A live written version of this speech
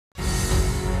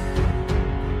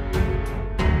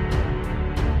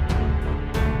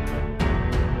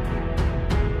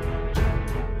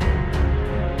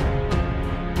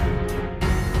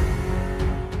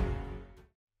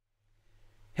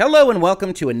Hello and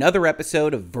welcome to another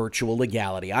episode of Virtual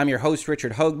Legality. I'm your host,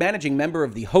 Richard Hogue, managing member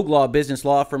of the Hogue Law business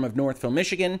law firm of Northville,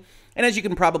 Michigan. And as you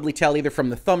can probably tell either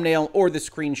from the thumbnail or the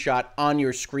screenshot on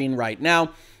your screen right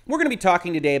now, we're going to be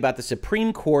talking today about the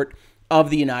Supreme Court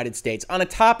of the United States on a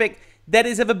topic that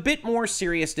is of a bit more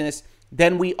seriousness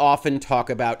than we often talk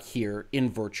about here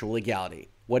in Virtual Legality.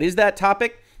 What is that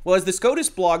topic? Well, as the SCOTUS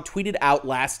blog tweeted out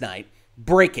last night,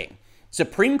 breaking.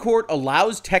 Supreme Court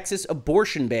allows Texas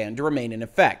abortion ban to remain in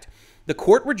effect. The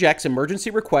court rejects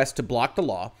emergency requests to block the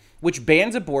law, which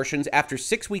bans abortions after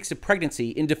 6 weeks of pregnancy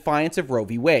in defiance of Roe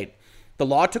v. Wade. The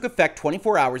law took effect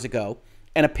 24 hours ago,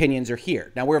 and opinions are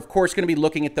here. Now, we're of course going to be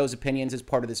looking at those opinions as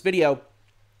part of this video,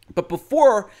 but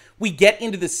before we get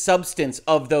into the substance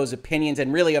of those opinions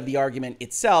and really of the argument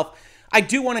itself, I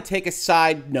do want to take a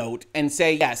side note and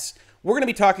say, yes, we're going to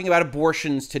be talking about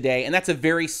abortions today, and that's a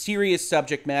very serious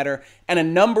subject matter, and a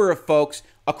number of folks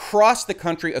across the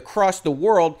country, across the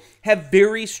world, have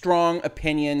very strong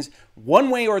opinions,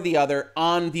 one way or the other,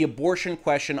 on the abortion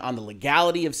question, on the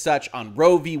legality of such, on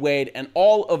Roe v. Wade, and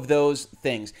all of those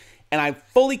things. And I'm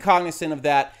fully cognizant of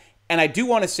that, and I do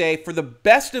want to say, for the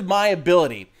best of my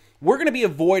ability, we're going to be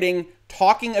avoiding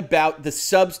talking about the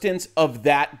substance of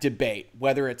that debate,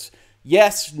 whether it's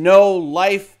yes, no,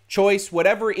 life, choice,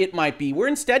 whatever it might be. We're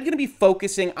instead going to be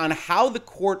focusing on how the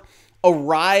court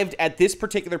arrived at this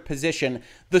particular position,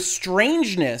 the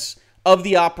strangeness of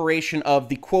the operation of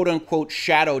the quote-unquote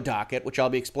shadow docket, which I'll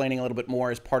be explaining a little bit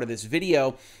more as part of this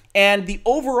video, and the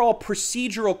overall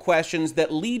procedural questions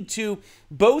that lead to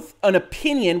both an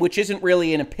opinion, which isn't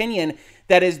really an opinion,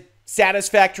 that is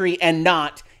satisfactory and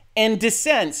not, and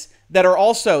dissents that are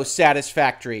also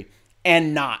satisfactory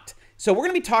and not. So we're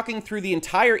going to be talking through the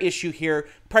entire issue here,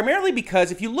 primarily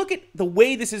because if you look at the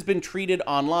way this has been treated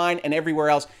online and everywhere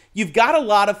else, you've got a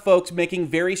lot of folks making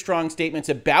very strong statements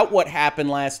about what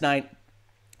happened last night.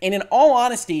 And in all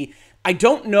honesty, I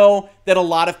don't know that a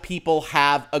lot of people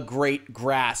have a great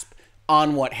grasp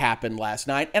on what happened last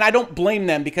night. And I don't blame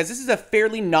them, because this is a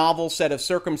fairly novel set of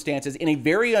circumstances in a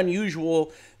very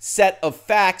unusual set of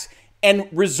facts, and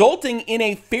resulting in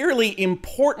a fairly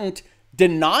important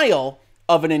denial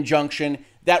of an injunction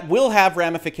that will have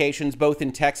ramifications both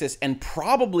in Texas and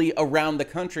probably around the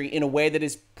country in a way that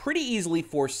is pretty easily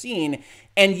foreseen,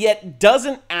 and yet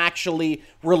doesn't actually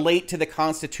relate to the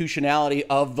constitutionality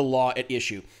of the law at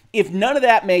issue. If none of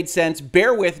that made sense,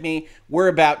 bear with me. We're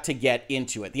about to get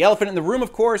into it. The elephant in the room,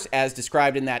 of course, as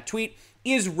described in that tweet,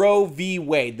 is Roe v.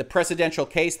 Wade, the precedential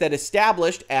case that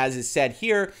established, as is said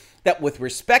here, that with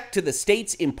respect to the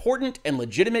state's important and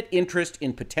legitimate interest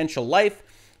in potential life,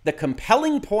 the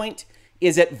compelling point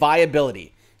is at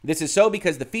viability. This is so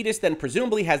because the fetus then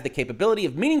presumably has the capability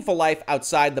of meaningful life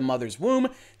outside the mother's womb.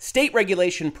 State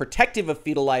regulation protective of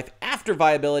fetal life after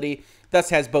viability thus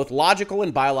has both logical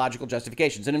and biological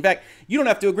justifications. And in fact, you don't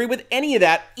have to agree with any of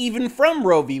that, even from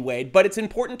Roe v. Wade, but it's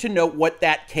important to note what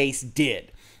that case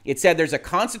did. It said there's a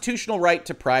constitutional right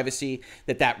to privacy,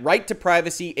 that right to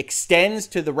privacy extends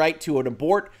to the right to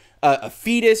abort a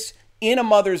fetus in a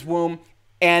mother's womb,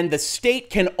 and the state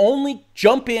can only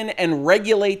jump in and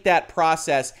regulate that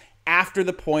process after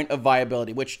the point of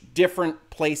viability, which different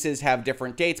places have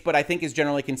different dates, but I think is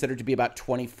generally considered to be about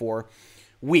 24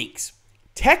 weeks.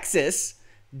 Texas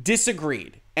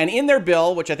disagreed, and in their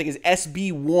bill, which I think is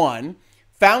SB 1,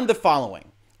 found the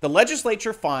following. The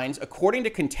legislature finds, according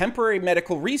to contemporary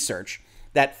medical research,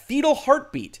 that fetal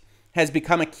heartbeat has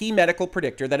become a key medical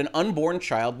predictor that an unborn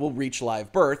child will reach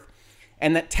live birth,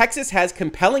 and that Texas has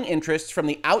compelling interests from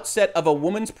the outset of a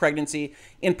woman's pregnancy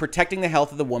in protecting the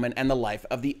health of the woman and the life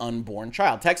of the unborn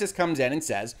child. Texas comes in and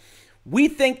says, we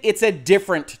think it's a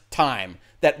different time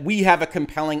that we have a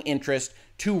compelling interest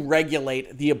to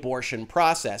regulate the abortion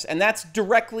process. And that's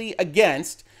directly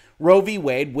against Roe v.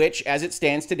 Wade, which, as it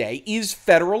stands today, is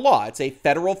federal law. It's a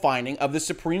federal finding of the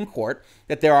Supreme Court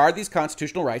that there are these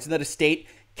constitutional rights and that a state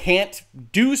can't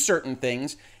do certain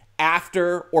things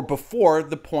after or before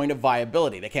the point of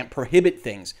viability. They can't prohibit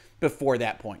things before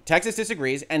that point. Texas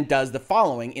disagrees and does the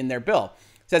following in their bill.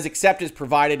 It says, except as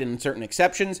provided in certain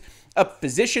exceptions, a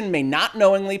physician may not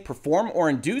knowingly perform or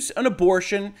induce an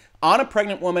abortion on a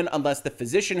pregnant woman unless the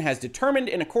physician has determined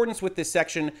in accordance with this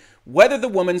section whether the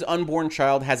woman's unborn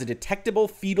child has a detectable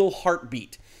fetal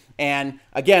heartbeat. And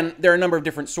again, there are a number of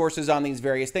different sources on these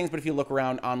various things, but if you look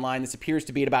around online, this appears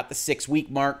to be at about the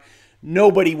 6-week mark.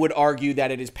 Nobody would argue that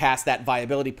it is past that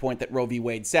viability point that Roe v.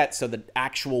 Wade set, so the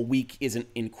actual week isn't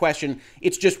in question.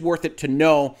 It's just worth it to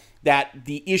know that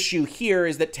the issue here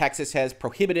is that Texas has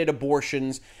prohibited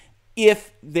abortions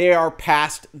if they are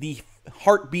past the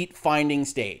heartbeat finding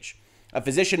stage. A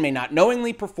physician may not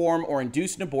knowingly perform or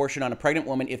induce an abortion on a pregnant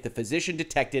woman if the physician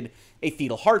detected a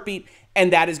fetal heartbeat,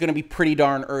 and that is going to be pretty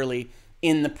darn early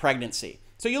in the pregnancy.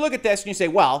 So you look at this and you say,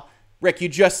 well, Rick, you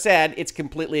just said it's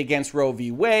completely against Roe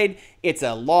v. Wade. It's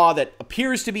a law that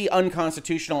appears to be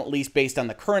unconstitutional, at least based on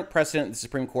the current precedent of the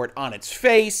Supreme Court on its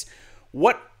face.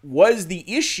 What was the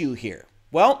issue here?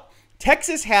 Well,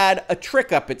 Texas had a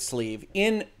trick up its sleeve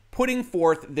in putting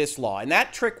forth this law, and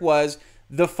that trick was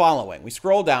the following. We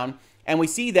scroll down and we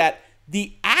see that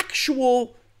the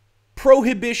actual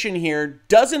prohibition here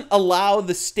doesn't allow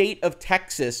the state of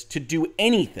Texas to do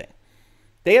anything.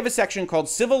 They have a section called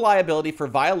Civil Liability for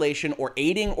Violation or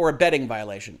Aiding or Abetting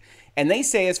Violation. And they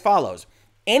say as follows: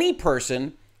 any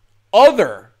person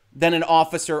other than an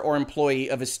officer or employee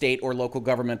of a state or local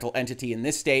governmental entity in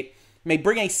this state may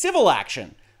bring a civil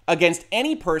action against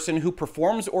any person who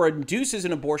performs or induces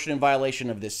an abortion in violation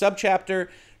of this subchapter,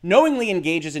 knowingly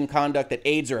engages in conduct that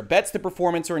aids or abets the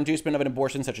performance or inducement of an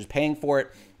abortion, such as paying for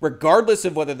it, regardless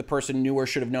of whether the person knew or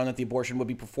should have known that the abortion would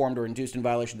be performed or induced in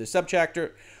violation of this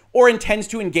subchapter, or intends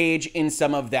to engage in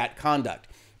some of that conduct.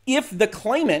 If the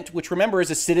claimant, which remember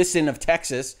is a citizen of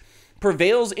Texas,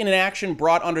 prevails in an action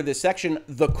brought under this section,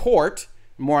 the court,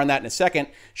 more on that in a second,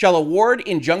 shall award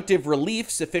injunctive relief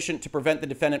sufficient to prevent the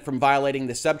defendant from violating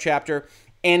the subchapter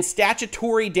and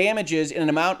statutory damages in an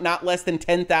amount not less than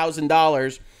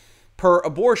 $10,000 per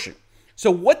abortion.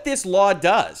 So what this law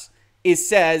does is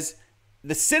says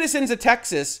the citizens of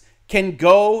Texas can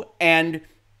go and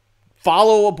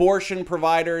follow abortion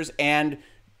providers and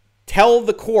tell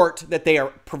the court that they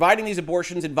are providing these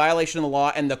abortions in violation of the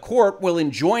law, and the court will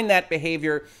enjoin that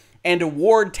behavior and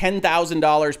award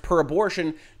 $10,000 per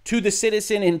abortion to the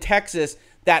citizen in Texas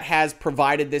that has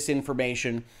provided this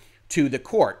information to the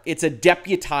court. It's a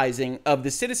deputizing of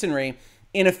the citizenry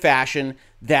in a fashion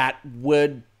that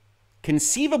would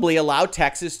conceivably allow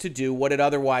Texas to do what it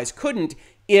otherwise couldn't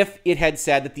if it had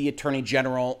said that the attorney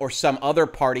general or some other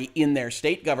party in their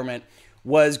state government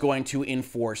was going to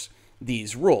enforce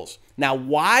these rules. Now,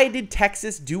 why did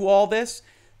Texas do all this?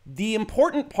 The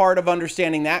important part of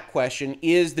understanding that question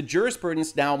is the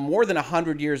jurisprudence, now more than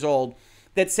 100 years old,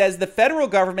 that says the federal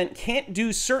government can't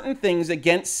do certain things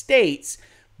against states,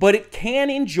 but it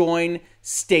can enjoin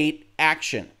state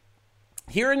action.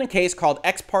 Here in a case called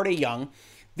Ex Parte Young,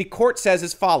 the court says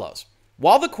as follows: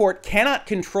 while the court cannot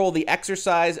control the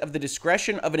exercise of the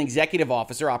discretion of an executive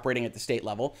officer operating at the state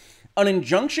level, an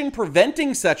injunction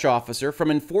preventing such officer from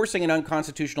enforcing an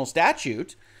unconstitutional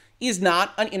statute is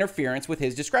not an interference with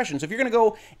his discretion. So if you're going to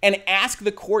go and ask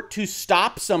the court to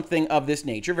stop something of this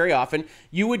nature, very often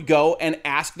you would go and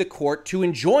ask the court to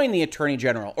enjoin the attorney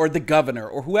general or the governor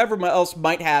or whoever else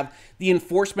might have the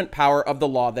enforcement power of the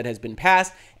law that has been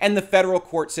passed. And the federal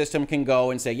court system can go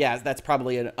and say, yeah, that's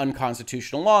probably an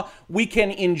unconstitutional law. We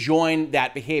can enjoin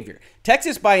that behavior.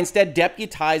 Texas, by instead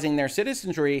deputizing their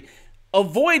citizenry,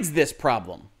 avoids this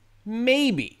problem.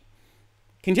 Maybe.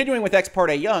 Continuing with Ex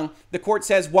Parte Young, the court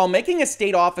says, while making a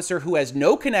state officer who has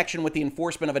no connection with the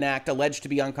enforcement of an act alleged to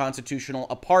be unconstitutional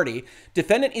a party,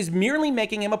 defendant is merely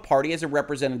making him a party as a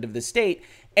representative of the state,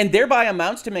 and thereby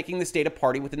amounts to making the state a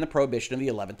party within the prohibition of the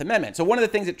 11th Amendment. So one of the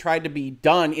things that tried to be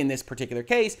done in this particular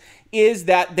case is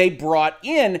that they brought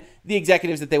in the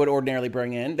executives that they would ordinarily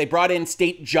bring in. They brought in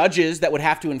state judges that would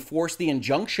have to enforce the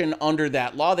injunction under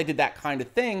that law. They did that kind of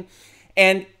thing.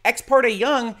 And Ex Parte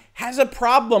Young has a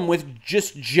problem with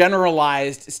just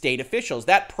generalized state officials.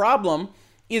 That problem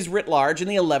is writ large in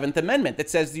the 11th Amendment that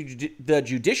says the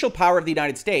judicial power of the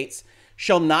United States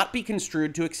shall not be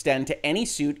construed to extend to any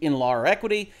suit in law or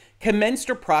equity commenced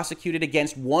or prosecuted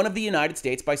against one of the United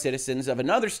States by citizens of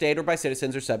another state or by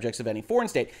citizens or subjects of any foreign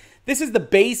state. This is the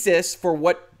basis for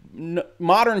what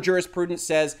modern jurisprudence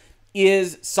says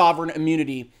is sovereign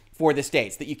immunity for the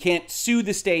states, that you can't sue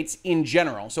the states in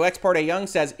general. So Ex Parte Young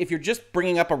says if you're just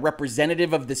bringing up a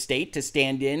representative of the state to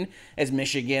stand in as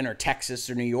Michigan or Texas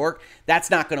or New York,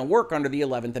 that's not going to work under the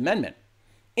 11th Amendment.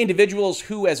 Individuals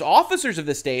who, as officers of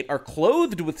the state, are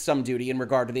clothed with some duty in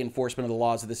regard to the enforcement of the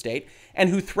laws of the state, and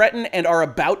who threaten and are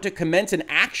about to commence an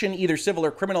action, either civil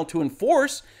or criminal, to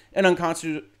enforce an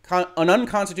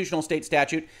unconstitutional state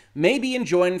statute, may be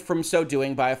enjoined from so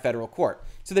doing by a federal court.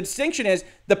 So the distinction is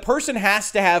the person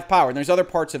has to have power. And there's other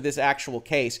parts of this actual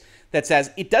case that says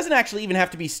it doesn't actually even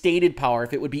have to be stated power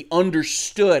if it would be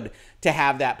understood to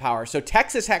have that power. So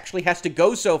Texas actually has to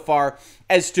go so far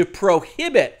as to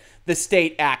prohibit the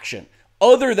state action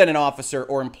other than an officer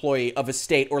or employee of a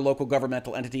state or local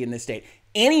governmental entity in this state.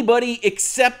 Anybody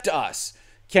except us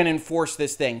can enforce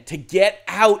this thing to get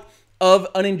out of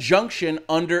an injunction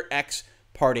under Ex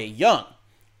Parte Young.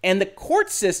 And the court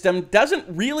system doesn't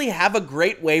really have a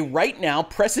great way right now,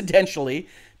 precedentially,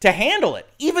 to handle it.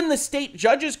 Even the state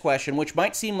judges question, which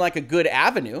might seem like a good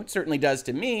avenue, it certainly does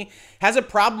to me, has a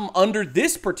problem under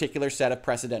this particular set of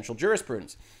precedential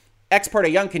jurisprudence. Ex parte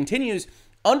Young continues,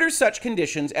 under such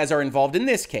conditions as are involved in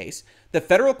this case, the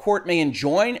federal court may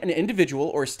enjoin an individual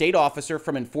or state officer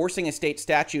from enforcing a state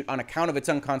statute on account of its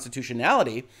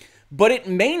unconstitutionality, but it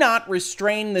may not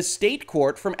restrain the state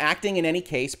court from acting in any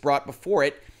case brought before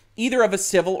it, either of a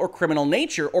civil or criminal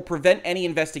nature, or prevent any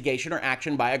investigation or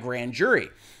action by a grand jury.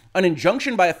 An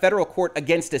injunction by a federal court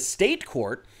against a state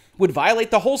court would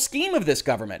violate the whole scheme of this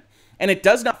government. And it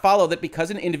does not follow that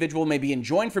because an individual may be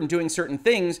enjoined from doing certain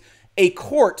things, a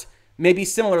court may be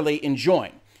similarly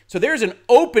enjoined. So there's an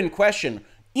open question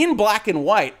in black and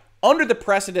white under the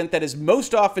precedent that is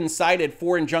most often cited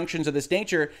for injunctions of this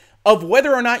nature of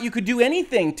whether or not you could do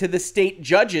anything to the state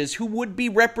judges who would be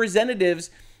representatives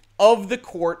of the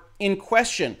court in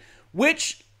question,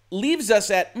 which leaves us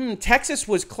at, Texas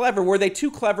was clever. Were they too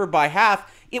clever by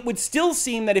half? It would still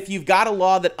seem that if you've got a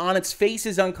law that on its face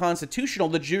is unconstitutional,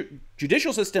 the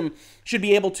judicial system should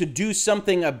be able to do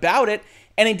something about it.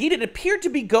 And indeed, it appeared to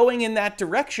be going in that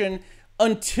direction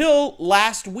until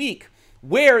last week,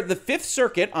 where the Fifth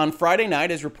Circuit on Friday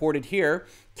night, as reported here,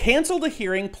 canceled a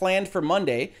hearing planned for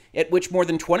Monday at which more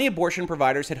than 20 abortion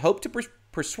providers had hoped to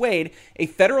persuade a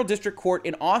federal district court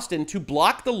in Austin to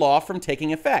block the law from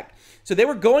taking effect. So they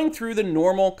were going through the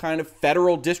normal kind of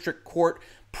federal district court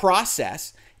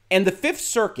process, and the Fifth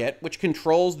Circuit, which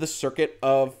controls the circuit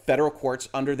of federal courts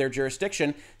under their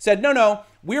jurisdiction, said, no,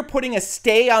 we're putting a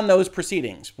stay on those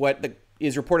proceedings. What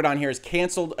is reported on here is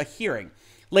canceled a hearing.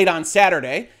 Late on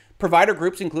Saturday, provider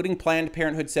groups, including Planned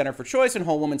Parenthood Center for Choice and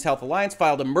Whole Woman's Health Alliance,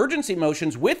 filed emergency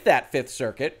motions with that Fifth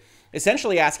Circuit,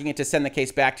 essentially asking it to send the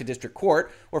case back to district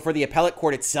court or for the appellate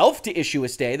court itself to issue a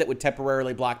stay that would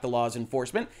temporarily block the law's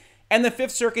enforcement. And the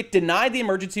Fifth Circuit denied the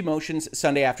emergency motions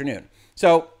Sunday afternoon.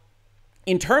 So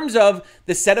in terms of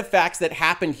the set of facts that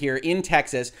happened here in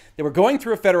Texas, they were going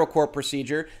through a federal court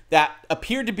procedure that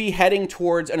appeared to be heading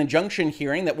towards an injunction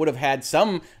hearing that would have had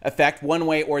some effect one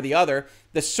way or the other.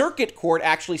 The circuit court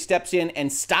actually steps in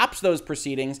and stops those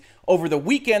proceedings. Over the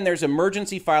weekend, there's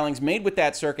emergency filings made with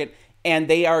that circuit, and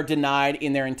they are denied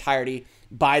in their entirety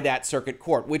by that circuit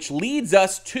court, which leads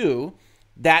us to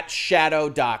that shadow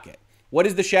docket. What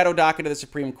is the shadow docket of the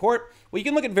Supreme Court? Well, you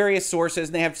can look at various sources,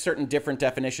 and they have certain different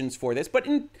definitions for this. But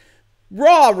in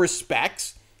raw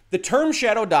respects, the term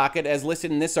shadow docket, as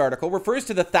listed in this article, refers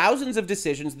to the thousands of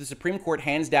decisions the Supreme Court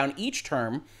hands down each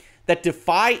term that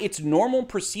defy its normal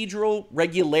procedural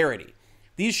regularity.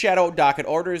 These shadow docket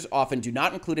orders often do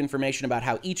not include information about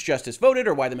how each justice voted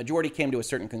or why the majority came to a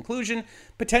certain conclusion,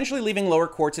 potentially leaving lower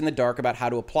courts in the dark about how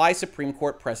to apply Supreme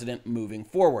Court precedent moving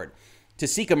forward. To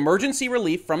seek emergency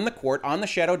relief from the court on the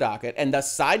shadow docket and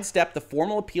thus sidestep the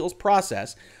formal appeals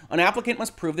process, an applicant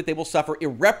must prove that they will suffer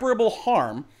irreparable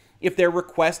harm if their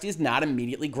request is not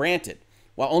immediately granted.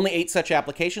 While only 8 such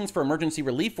applications for emergency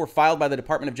relief were filed by the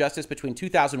Department of Justice between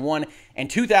 2001 and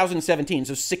 2017,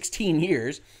 so 16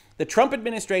 years, the Trump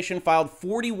administration filed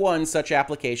 41 such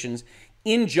applications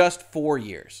in just 4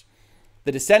 years.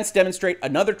 The dissents demonstrate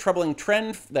another troubling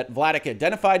trend that Vladeck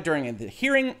identified during the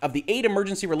hearing. Of the 8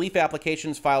 emergency relief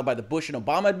applications filed by the Bush and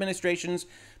Obama administrations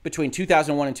between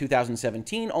 2001 and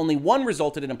 2017, only 1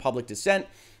 resulted in a public dissent.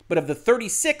 But of the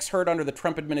 36 heard under the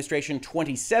Trump administration,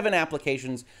 27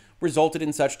 applications resulted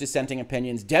in such dissenting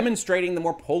opinions, demonstrating the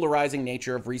more polarizing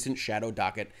nature of recent shadow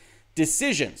docket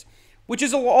decisions, which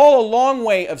is all a long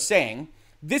way of saying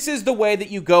this is the way that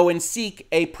you go and seek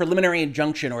a preliminary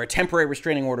injunction or a temporary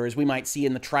restraining order, as we might see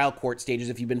in the trial court stages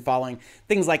if you've been following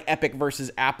things like Epic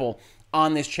versus Apple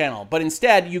on this channel. But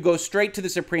instead, you go straight to the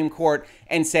Supreme Court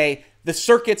and say, the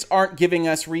circuits aren't giving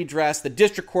us redress, the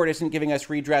district court isn't giving us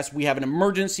redress, we have an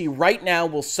emergency right now,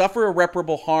 we'll suffer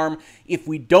irreparable harm if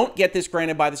we don't get this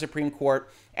granted by the Supreme Court,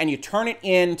 and you turn it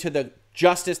in to the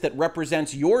justice that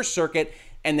represents your circuit,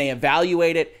 and they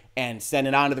evaluate it and send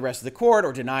it on to the rest of the court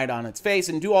or deny it on its face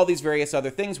and do all these various other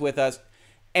things with us,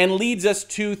 and leads us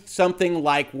to something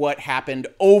like what happened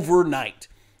overnight,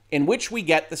 in which we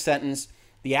get the sentence,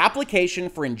 the application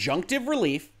for injunctive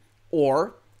relief,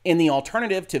 or in the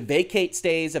alternative to vacate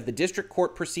stays of the district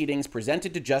court proceedings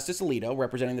presented to Justice Alito,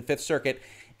 representing the Fifth Circuit,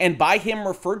 and by him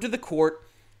referred to the court,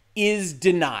 is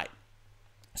denied.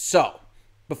 So,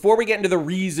 before we get into the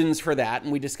reasons for that,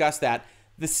 and we discuss that,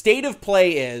 the state of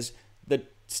play is the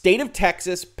state of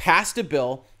Texas passed a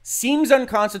bill, seems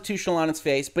unconstitutional on its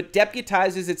face, but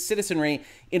deputizes its citizenry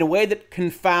in a way that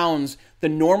confounds the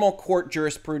normal court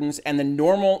jurisprudence and the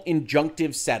normal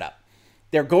injunctive setup.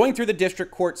 They're going through the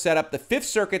district court setup. The Fifth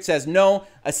Circuit says, no,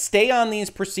 a stay on these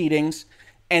proceedings.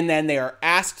 And then they are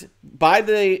asked by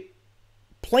the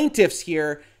plaintiffs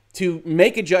here to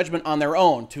make a judgment on their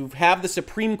own, to have the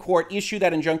Supreme Court issue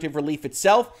that injunctive relief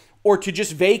itself, or to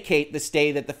just vacate the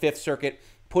stay that the Fifth Circuit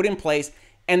put in place.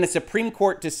 And the Supreme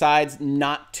Court decides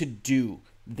not to do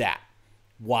that.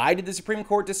 Why did the Supreme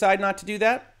Court decide not to do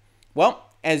that? Well,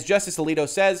 as Justice Alito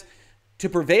says, to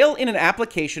prevail in an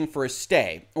application for a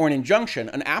stay or an injunction,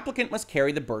 an applicant must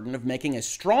carry the burden of making a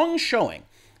strong showing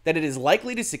that it is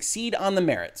likely to succeed on the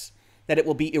merits, that it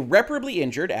will be irreparably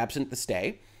injured absent the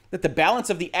stay, that the balance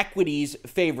of the equities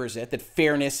favors it, that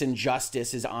fairness and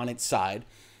justice is on its side,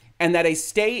 and that a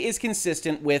stay is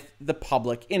consistent with the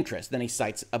public interest. Then he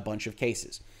cites a bunch of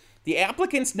cases. The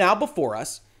applicants now before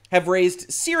us have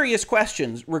raised serious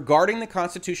questions regarding the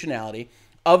constitutionality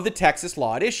of the Texas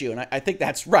law at issue. And I think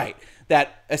that's right,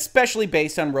 that especially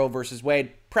based on Roe versus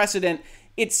Wade precedent,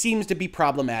 it seems to be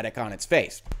problematic on its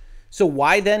face. So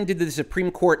why then did the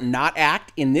Supreme Court not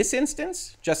act in this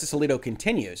instance? Justice Alito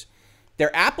continues.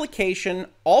 Their application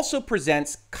also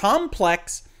presents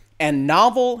complex and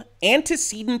novel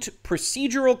antecedent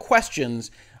procedural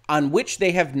questions on which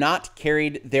they have not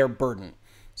carried their burden.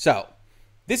 So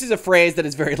this is a phrase that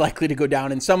is very likely to go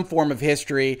down in some form of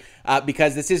history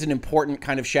because this is an important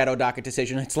kind of shadow docket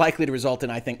decision. It's likely to result in,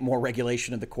 I think, more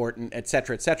regulation of the court, and et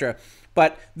cetera, et cetera.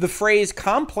 But the phrase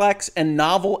complex and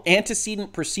novel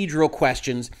antecedent procedural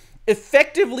questions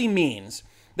effectively means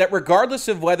that regardless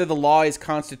of whether the law is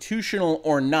constitutional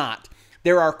or not,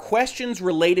 there are questions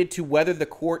related to whether the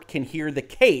court can hear the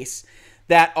case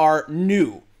that are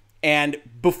new. And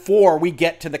before we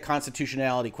get to the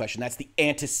constitutionality question, that's the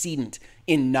antecedent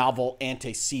in novel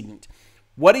antecedent.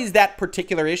 What is that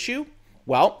particular issue?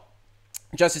 Well,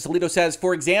 Justice Alito says,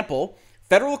 for example,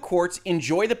 federal courts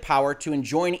enjoy the power to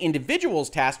enjoin individuals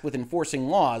tasked with enforcing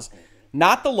laws,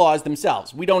 not the laws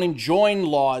themselves. We don't enjoin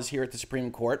laws here at the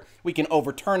Supreme Court. We can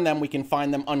overturn them. We can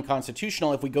find them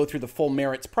unconstitutional if we go through the full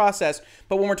merits process.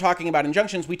 But when we're talking about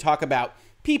injunctions, we talk about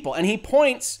people. And he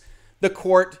points the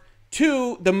court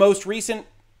to the most recent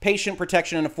Patient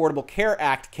Protection and Affordable Care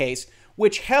Act case,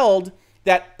 which held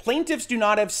that plaintiffs do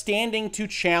not have standing to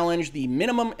challenge the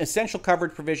minimum essential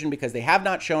coverage provision because they have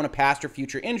not shown a past or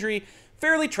future injury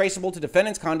fairly traceable to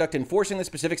defendant's conduct enforcing the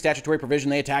specific statutory provision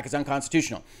they attack as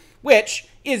unconstitutional, which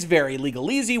is very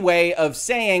legalese way of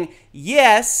saying,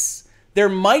 yes, there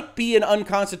might be an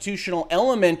unconstitutional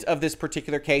element of this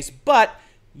particular case, but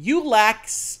you lack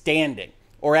standing.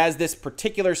 Or as this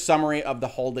particular summary of the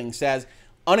holding says,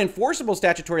 unenforceable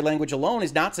statutory language alone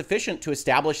is not sufficient to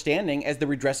establish standing, as the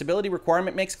redressability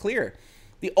requirement makes clear.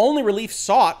 The only relief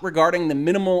sought regarding the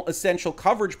minimal essential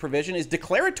coverage provision is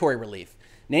declaratory relief,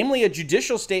 namely a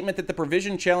judicial statement that the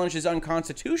provision challenged is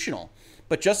unconstitutional.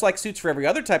 But just like suits for every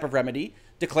other type of remedy,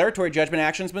 declaratory judgment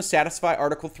actions must satisfy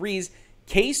Article 3's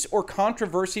case or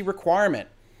controversy requirement.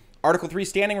 Article 3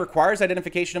 standing requires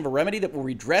identification of a remedy that will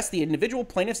redress the individual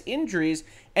plaintiff's injuries,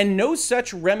 and no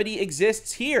such remedy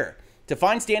exists here. To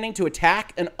find standing to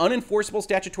attack an unenforceable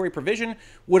statutory provision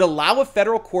would allow a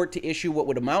federal court to issue what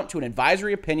would amount to an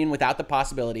advisory opinion without the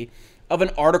possibility of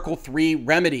an Article 3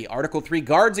 remedy. Article 3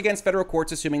 guards against federal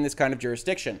courts assuming this kind of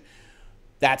jurisdiction.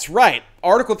 That's right.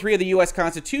 Article 3 of the U.S.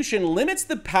 Constitution limits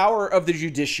the power of the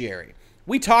judiciary.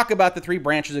 We talk about the three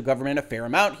branches of government a fair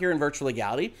amount here in virtual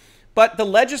legality, but the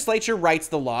legislature writes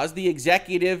the laws, the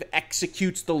executive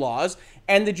executes the laws,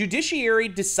 and the judiciary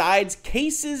decides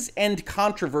cases and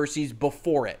controversies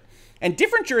before it. And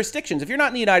different jurisdictions, if you're not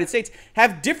in the United States,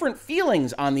 have different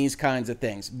feelings on these kinds of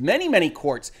things. Many, many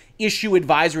courts issue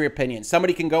advisory opinions.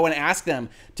 Somebody can go and ask them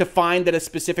to find that a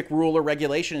specific rule or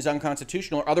regulation is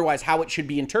unconstitutional or otherwise how it should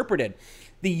be interpreted.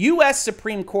 The U.S.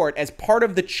 Supreme Court, as part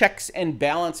of the checks and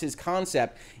balances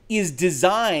concept, is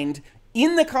designed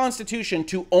in the Constitution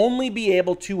to only be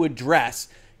able to address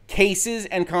cases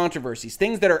and controversies,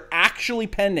 things that are actually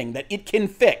pending, that it can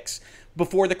fix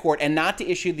before the court, and not to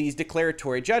issue these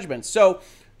declaratory judgments. So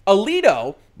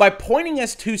Alito, by pointing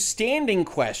us to standing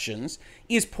questions,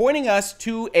 is pointing us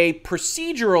to a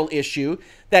procedural issue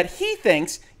that he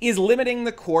thinks is limiting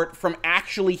the court from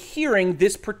actually hearing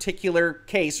this particular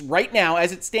case right now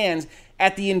as it stands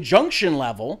at the injunction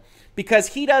level, because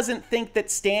he doesn't think that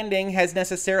standing has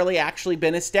necessarily actually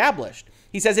been established.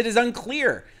 He says it is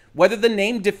unclear whether the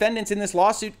named defendants in this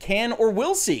lawsuit can or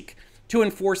will seek to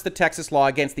enforce the Texas law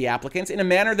against the applicants in a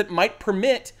manner that might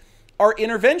permit our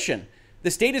intervention.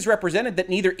 The state has represented that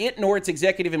neither it nor its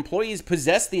executive employees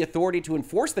possess the authority to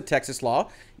enforce the Texas law,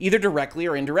 either directly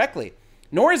or indirectly.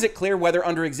 Nor is it clear whether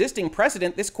under existing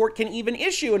precedent this court can even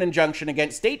issue an injunction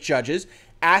against state judges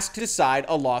asked to decide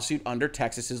a lawsuit under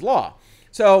Texas's law.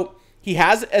 So he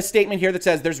has a statement here that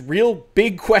says there's real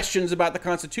big questions about the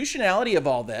constitutionality of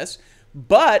all this,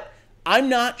 but I'm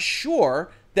not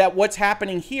sure that what's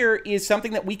happening here is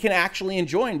something that we can actually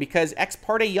enjoin, because Ex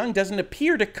Parte Young doesn't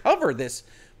appear to cover this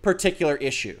particular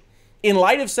issue. In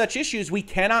light of such issues, we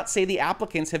cannot say the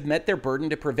applicants have met their burden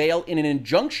to prevail in an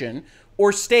injunction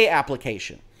or stay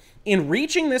application. In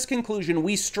reaching this conclusion,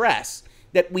 we stress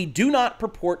that we do not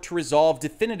purport to resolve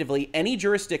definitively any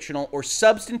jurisdictional or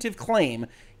substantive claim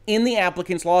in the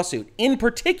applicant's lawsuit. In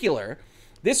particular,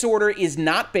 this order is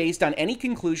not based on any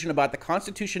conclusion about the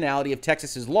constitutionality of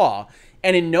Texas's law,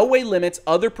 and in no way limits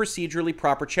other procedurally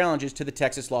proper challenges to the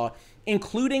Texas law,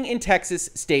 including in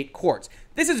Texas state courts.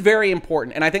 This is very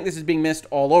important, and I think this is being missed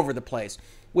all over the place,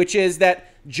 which is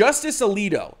that Justice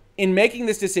Alito, in making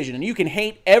this decision, and you can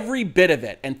hate every bit of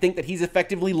it and think that he's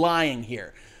effectively lying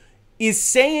here, is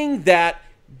saying that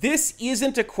this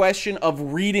isn't a question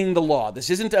of reading the law. This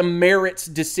isn't a merits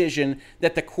decision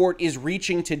that the court is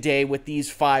reaching today with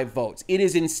these 5 votes. It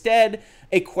is instead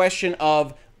a question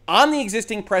of, on the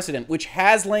existing precedent, which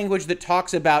has language that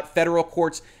talks about federal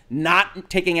courts not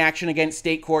taking action against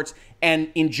state courts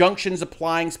and injunctions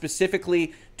applying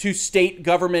specifically to state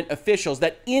government officials,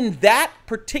 that in that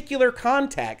particular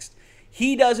context,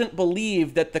 he doesn't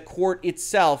believe that the court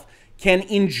itself can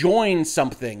enjoin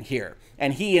something here.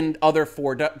 And he and other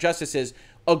 4 justices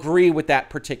agree with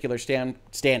that particular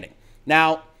standing.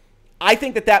 Now, I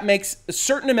think that that makes a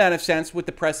certain amount of sense with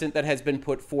the precedent that has been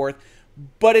put forth,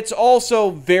 but it's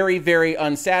also very, very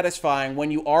unsatisfying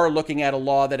when you are looking at a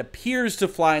law that appears to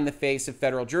fly in the face of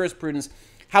federal jurisprudence,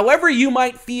 however you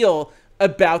might feel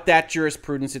about that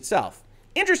jurisprudence itself.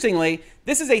 Interestingly,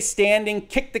 this is a standing,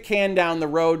 kick the can down the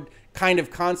road kind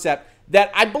of concept that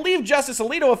I believe Justice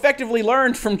Alito effectively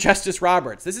learned from Justice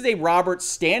Roberts. This is a Roberts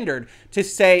standard to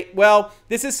say, well,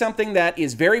 this is something that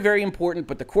is very, very important,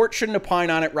 but the court shouldn't opine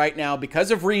on it right now because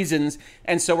of reasons,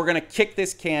 and so we're going to kick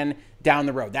this can down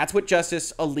the road. That's what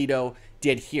Justice Alito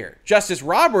did here. Justice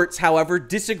Roberts, however,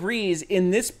 disagrees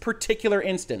in this particular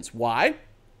instance. Why?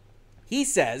 He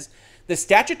says the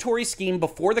statutory scheme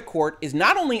before the court is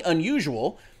not only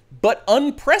unusual, but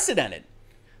unprecedented.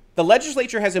 The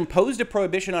legislature has imposed a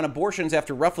prohibition on abortions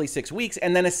after roughly 6 weeks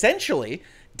and then essentially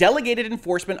delegated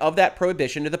enforcement of that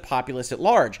prohibition to the populace at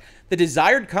large. The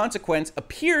desired consequence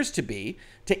appears to be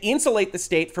to insulate the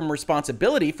state from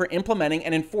responsibility for implementing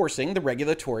and enforcing the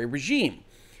regulatory regime.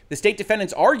 The state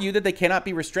defendants argue that they cannot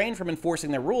be restrained from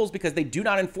enforcing their rules because they do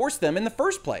not enforce them in the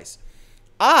first place.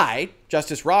 I,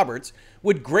 Justice Roberts,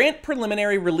 would grant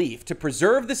preliminary relief to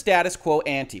preserve the status quo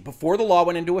ante before the law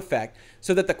went into effect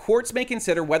so that the courts may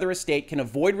consider whether a state can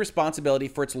avoid responsibility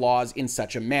for its laws in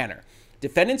such a manner.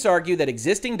 Defendants argue that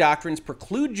existing doctrines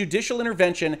preclude judicial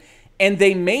intervention, and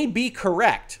they may be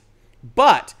correct,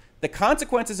 but the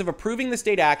consequences of approving the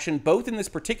state action, both in this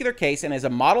particular case and as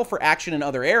a model for action in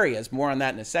other areas, more on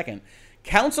that in a second,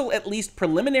 counsel at least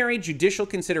preliminary judicial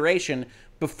consideration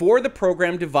before the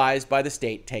program devised by the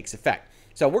state takes effect.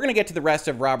 So we're going to get to the rest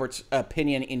of Roberts'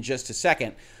 opinion in just a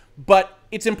second, but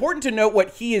it's important to note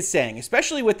what he is saying,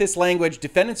 especially with this language.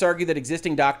 Defendants argue that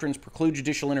existing doctrines preclude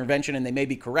judicial intervention, and they may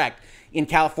be correct in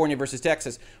California versus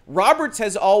Texas. Roberts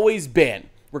has always been,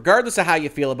 regardless of how you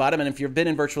feel about him, and if you've been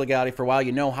in virtual legality for a while,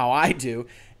 you know how I do,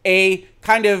 a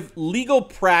kind of legal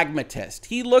pragmatist.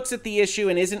 He looks at the issue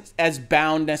and isn't as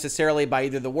bound necessarily by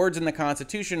either the words in the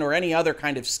Constitution or any other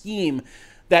kind of scheme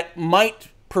that might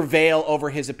prevail over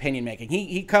his opinion making.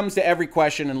 He comes to every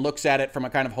question and looks at it from a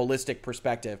kind of holistic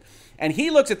perspective. And he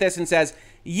looks at this and says,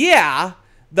 yeah,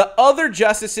 the other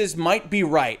justices might be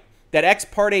right, that Ex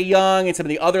Parte Young and some of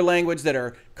the other language that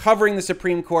are covering the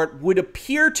Supreme Court would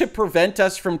appear to prevent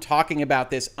us from talking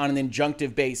about this on an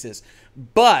injunctive basis.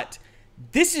 But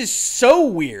this is so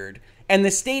weird, and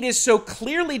the state is so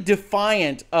clearly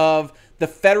defiant of the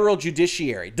federal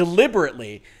judiciary,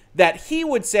 deliberately, that he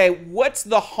would say, what's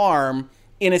the harm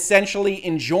in essentially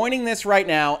enjoining this right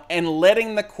now and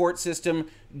letting the court system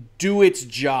do its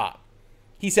job?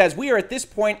 He says, we are at this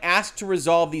point asked to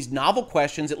resolve these novel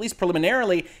questions, at least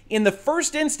preliminarily, in the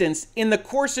first instance, in the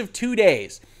course of 2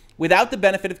 days, without the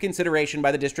benefit of consideration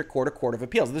by the district court or court of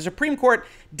appeals. The Supreme Court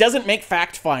doesn't make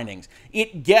fact findings.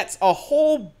 It gets a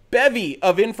whole bevy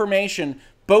of information,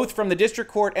 both from the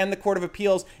district court and the court of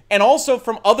appeals, and also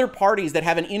from other parties that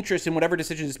have an interest in whatever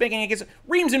decision it's making. It gets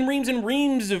reams and reams and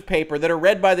reams of paper that are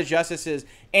read by the justices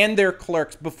and their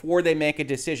clerks before they make a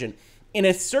decision. In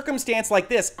a circumstance like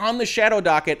this, on the shadow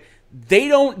docket, they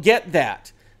don't get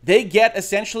that. They get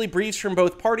essentially briefs from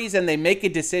both parties and they make a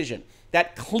decision.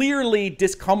 That clearly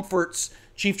discomforts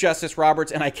Chief Justice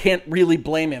Roberts, and I can't really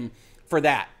blame him for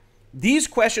that. These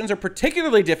questions are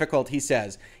particularly difficult, he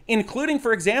says, including,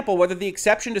 for example, whether the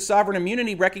exception to sovereign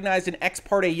immunity recognized in Ex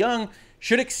Parte Young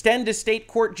should extend to state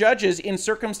court judges in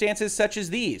circumstances such as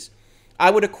these. I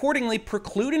would accordingly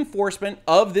preclude enforcement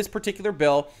of this particular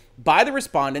bill by the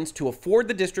respondents to afford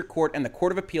the district court and the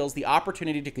Court of Appeals the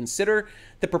opportunity to consider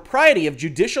the propriety of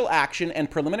judicial action and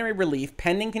preliminary relief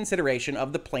pending consideration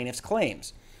of the plaintiff's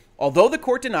claims. Although the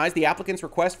court denies the applicant's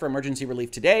request for emergency relief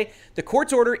today, the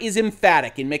court's order is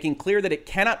emphatic in making clear that it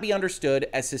cannot be understood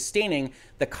as sustaining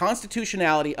the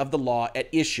constitutionality of the law at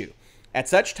issue. At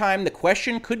such time, the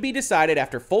question could be decided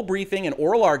after full briefing and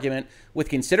oral argument with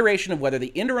consideration of whether the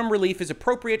interim relief is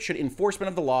appropriate should enforcement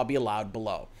of the law be allowed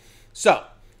below. So,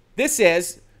 this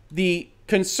is the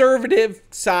conservative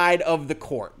side of the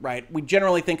court, right? We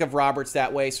generally think of Roberts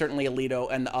that way, certainly Alito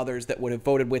and the others that would have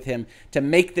voted with him to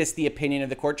make this the opinion of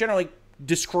the court, generally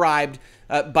described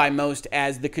by most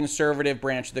as the conservative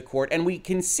branch of the court. And we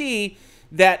can see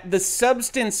that the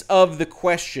substance of the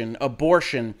question,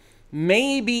 abortion,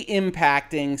 may be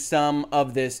impacting some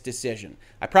of this decision.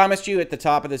 I promised you at the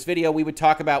top of this video we would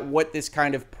talk about what this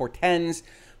kind of portends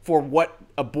for what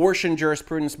abortion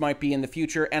jurisprudence might be in the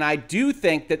future. And I do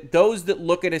think that those that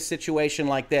look at a situation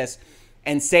like this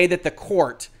and say that the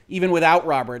court, even without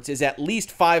Roberts, is at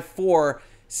least 5-4,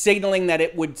 signaling that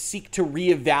it would seek to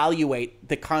reevaluate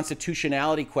the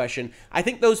constitutionality question, I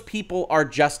think those people are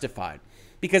justified.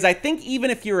 Because I think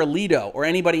even if you're Alito or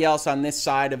anybody else on this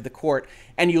side of the court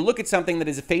and you look at something that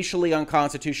is facially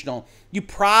unconstitutional, you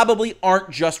probably aren't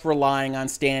just relying on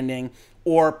standing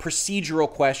or procedural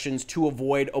questions to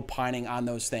avoid opining on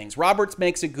those things. Roberts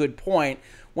makes a good point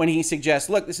when he suggests,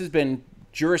 look, this has been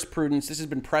jurisprudence, this has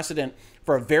been precedent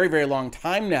for a very, very long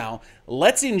time now.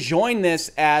 Let's enjoin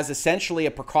this as essentially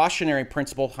a precautionary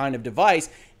principle kind of device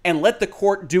and let the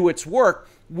court do its work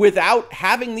without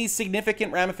having these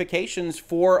significant ramifications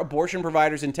for abortion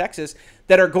providers in Texas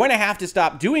that are going to have to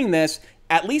stop doing this,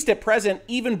 at least at present,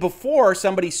 even before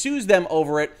somebody sues them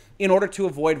over it in order to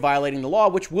avoid violating the law,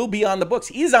 which will be on the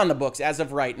books, is on the books as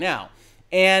of right now.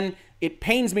 And it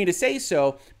pains me to say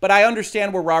so, but I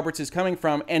understand where Roberts is coming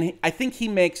from, and I think he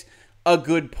makes a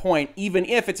good point, even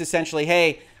if it's essentially,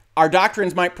 hey, our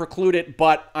doctrines might preclude it,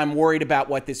 but I'm worried about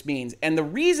what this means. And the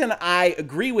reason I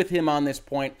agree with him on this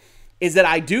point is that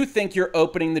I do think you're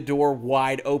opening the door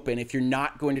wide open if you're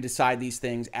not going to decide these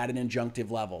things at an injunctive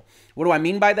level. What do I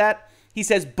mean by that? He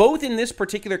says, both in this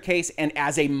particular case and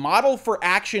as a model for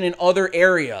action in other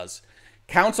areas,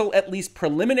 counsel at least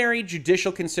preliminary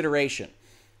judicial consideration.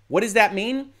 What does that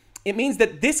mean? It means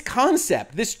that this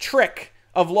concept, this trick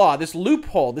of law, this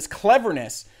loophole, this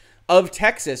cleverness of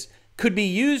Texas could be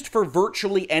used for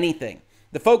virtually anything.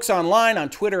 The folks online, on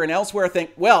Twitter and elsewhere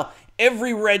think, well,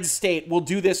 every red state will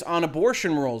do this on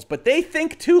abortion rules, but they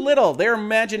think too little. Their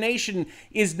imagination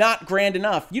is not grand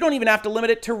enough. You don't even have to limit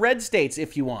it to red states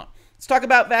if you want. Let's talk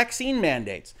about vaccine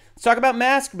mandates. Let's talk about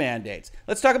mask mandates.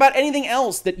 Let's talk about anything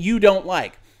else that you don't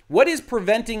like. What is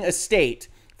preventing a state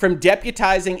from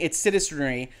deputizing its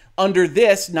citizenry under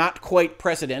this not quite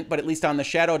precedent, but at least on the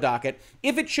shadow docket,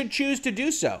 if it should choose to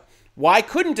do so? Why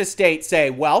couldn't a state say,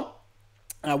 well,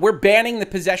 we're banning the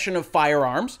possession of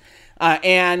firearms,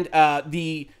 and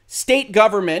the state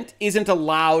government isn't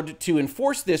allowed to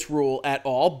enforce this rule at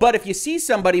all, but if you see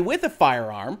somebody with a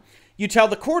firearm, you tell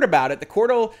the court about it. The court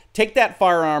will take that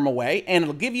firearm away, and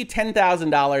it'll give you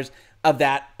 $10,000 of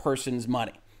that person's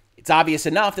money. It's obvious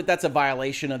enough that that's a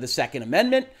violation of the Second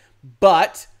Amendment,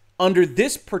 but under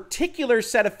this particular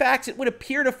set of facts, it would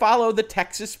appear to follow the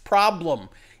Texas problem,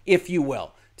 if you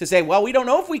will, to say, well, we don't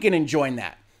know if we can enjoin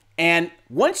that. And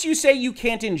once you say you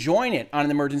can't enjoin it on an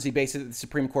emergency basis at the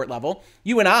Supreme Court level,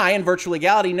 you and I in virtual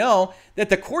legality know that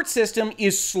the court system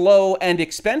is slow and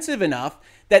expensive enough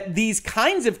that these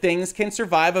kinds of things can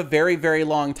survive a very, very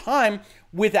long time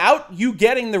without you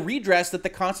getting the redress that the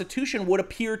Constitution would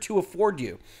appear to afford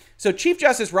you. So Chief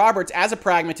Justice Roberts, as a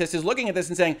pragmatist, is looking at this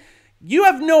and saying, you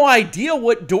have no idea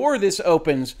what door this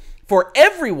opens for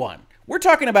everyone. We're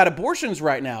talking about abortions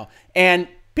right now, and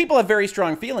people have very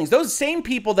strong feelings. Those same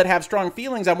people that have strong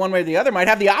feelings on one way or the other might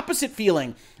have the opposite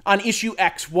feeling on issue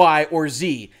X, Y, or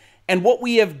Z. And what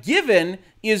we have given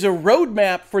is a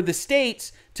roadmap for the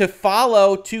states to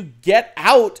follow to get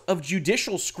out of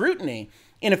judicial scrutiny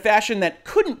in a fashion that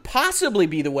couldn't possibly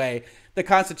be the way the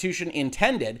Constitution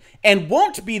intended, and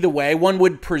won't be the way one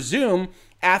would presume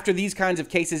after these kinds of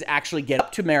cases actually get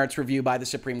up to merits review by the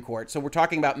Supreme Court. So we're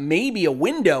talking about maybe a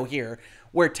window here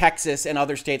where Texas and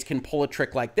other states can pull a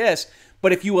trick like this.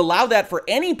 But if you allow that for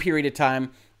any period of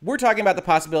time, we're talking about the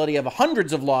possibility of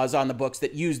hundreds of laws on the books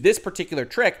that use this particular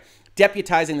trick,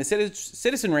 deputizing the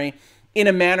citizenry in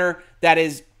a manner that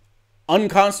is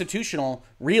unconstitutional,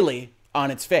 really,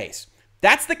 on its face.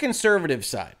 That's the conservative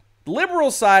side. The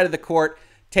liberal side of the court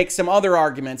takes some other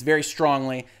arguments very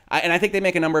strongly, and I think they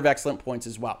make a number of excellent points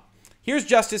as well. Here's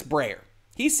Justice Breyer.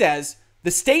 He says,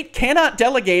 the state cannot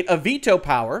delegate a veto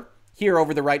power, here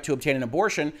over the right to obtain an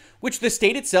abortion, which the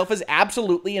state itself is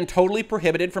absolutely and totally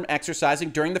prohibited from exercising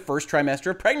during the first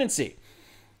trimester of pregnancy.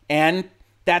 And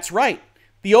that's right.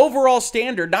 The overall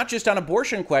standard, not just on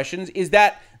abortion questions, is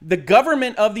that the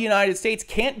government of the United States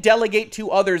can't delegate to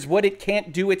others what it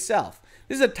can't do itself.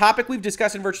 This is a topic we've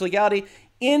discussed in virtual legality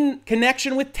in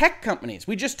connection with tech companies.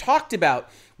 We just talked about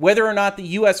whether or not the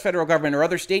U.S. federal government or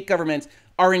other state governments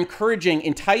are encouraging,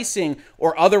 enticing,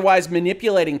 or otherwise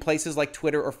manipulating places like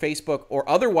Twitter or Facebook or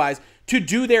otherwise to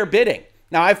do their bidding.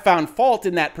 Now, I've found fault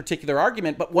in that particular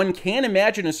argument, but one can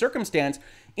imagine a circumstance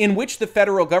in which the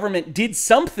federal government did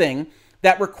something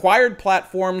that required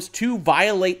platforms to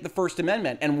violate the First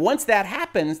Amendment. And once that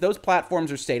happens, those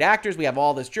platforms are state actors. We have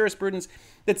all this jurisprudence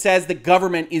that says the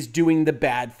government is doing the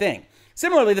bad thing.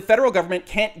 Similarly, the federal government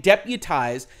can't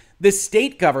deputize the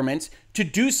state governments to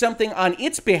do something on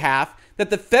its behalf that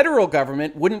the federal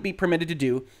government wouldn't be permitted to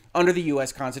do under the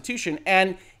U.S. Constitution.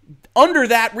 And under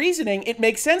that reasoning, it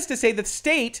makes sense to say that the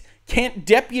state can't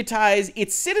deputize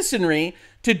its citizenry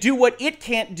to do what it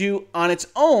can't do on its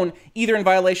own, either in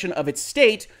violation of its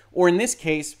state or, in this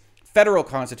case, federal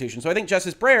constitution. So I think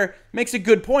Justice Breyer makes a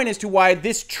good point as to why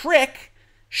this trick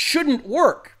shouldn't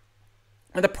work.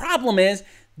 And the problem is,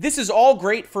 this is all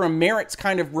great for a merits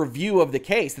kind of review of the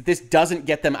case, that this doesn't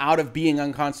get them out of being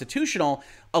unconstitutional.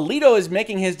 Alito is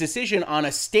making his decision on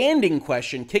a standing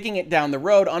question, kicking it down the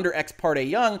road under Ex Parte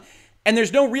Young, and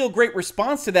there's no real great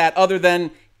response to that other than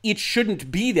it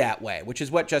shouldn't be that way, which is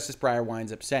what Justice Breyer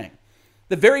winds up saying.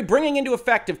 The very bringing into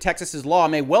effect of Texas's law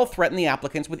may well threaten the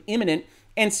applicants with imminent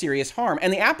and serious harm,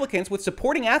 and the applicants with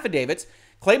supporting affidavits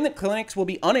claim that clinics will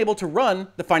be unable to run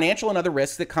the financial and other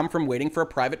risks that come from waiting for a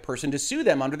private person to sue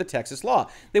them under the Texas law.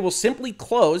 They will simply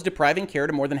close, depriving care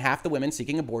to more than half the women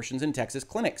seeking abortions in Texas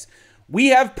clinics. We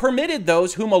have permitted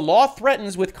those whom a law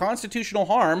threatens with constitutional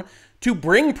harm to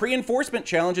bring pre-enforcement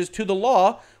challenges to the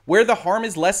law where the harm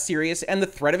is less serious and the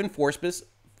threat of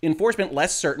enforcement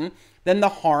less certain than the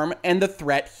harm and the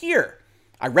threat here.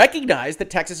 I recognize that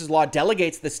Texas's law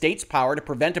delegates the state's power to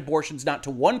prevent abortions not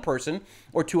to one person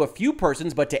or to a few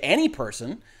persons, but to any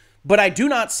person, but I do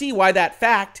not see why that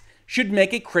fact should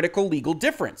make a critical legal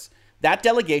difference. That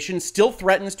delegation still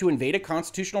threatens to invade a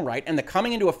constitutional right, and the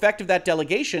coming into effect of that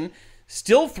delegation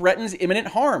still threatens imminent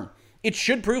harm. It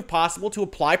should prove possible to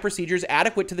apply procedures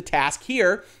adequate to the task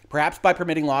here, perhaps by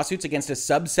permitting lawsuits against a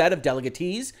subset of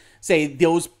delegatees, say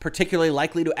those particularly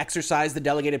likely to exercise the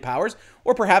delegated powers,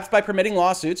 or perhaps by permitting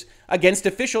lawsuits against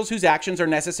officials whose actions are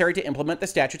necessary to implement the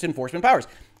statute's enforcement powers,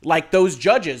 like those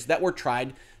judges that were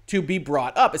tried to be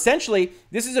brought up. Essentially,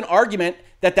 this is an argument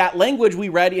that that language we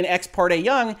read in Ex Parte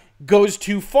Young goes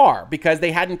too far because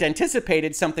they hadn't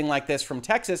anticipated something like this from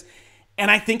Texas. And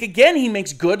I think, again, he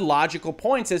makes good logical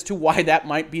points as to why that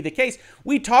might be the case.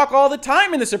 We talk all the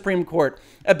time in the Supreme Court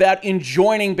about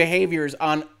enjoining behaviors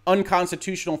on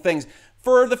unconstitutional things.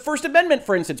 For the First Amendment,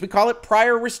 for instance, we call it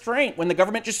prior restraint. When the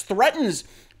government just threatens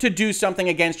to do something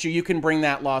against you, you can bring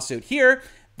that lawsuit. Here,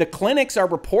 the clinics are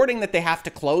reporting that they have to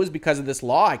close because of this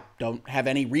law. I don't have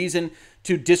any reason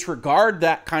to disregard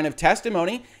that kind of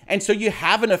testimony. And so you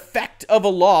have an effect of a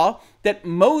law that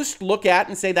most look at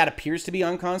and say that appears to be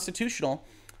unconstitutional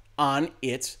on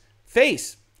its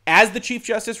face. As the Chief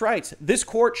Justice writes, this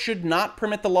court should not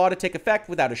permit the law to take effect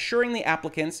without assuring the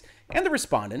applicants and the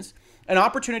respondents an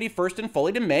opportunity first and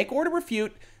fully to make or to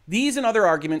refute these and other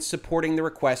arguments supporting the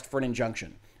request for an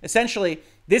injunction. Essentially,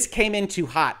 this came in too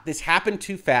hot, this happened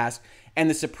too fast, and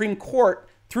the Supreme Court,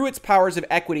 through its powers of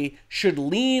equity, should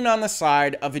lean on the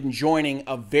side of enjoining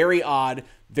a very odd,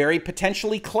 very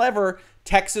potentially clever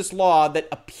Texas law that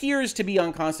appears to be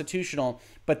unconstitutional,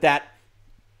 but that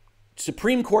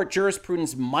Supreme Court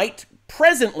jurisprudence might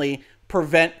presently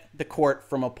prevent the court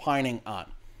from opining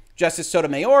on. Justice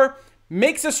Sotomayor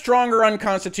makes a stronger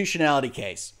unconstitutionality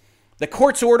case. The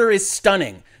court's order is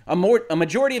stunning. A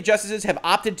majority of justices have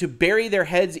opted to bury their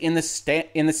heads in the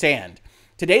sand.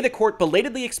 Today, the court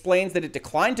belatedly explains that it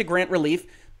declined to grant relief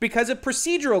because of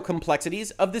procedural complexities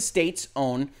of the state's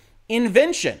own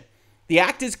invention. The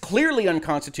act is clearly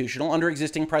unconstitutional under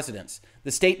existing precedents.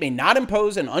 The state may not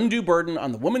impose an undue burden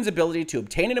on the woman's ability to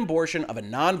obtain an abortion of a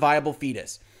non-viable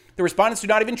fetus. The respondents do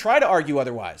not even try to argue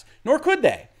otherwise, nor could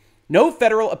they. No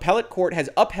federal appellate court has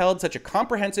upheld such a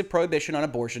comprehensive prohibition on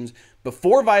abortions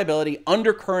before viability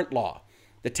under current law.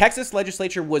 The Texas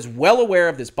legislature was well aware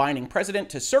of this binding precedent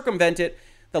to circumvent it,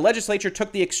 the legislature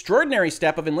took the extraordinary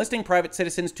step of enlisting private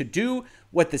citizens to do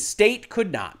what the state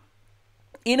could not.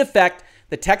 In effect,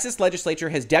 the Texas legislature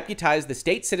has deputized the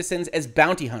state citizens as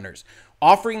bounty hunters,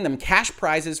 offering them cash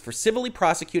prizes for civilly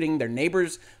prosecuting their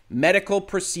neighbors' medical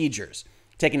procedures.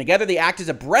 Taken together, the act is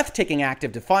a breathtaking act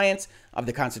of defiance of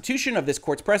the Constitution, of this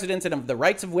court's precedents, and of the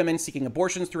rights of women seeking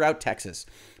abortions throughout Texas.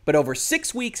 But over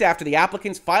 6 weeks after the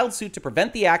applicants filed suit to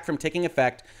prevent the act from taking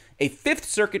effect, a Fifth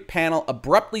Circuit panel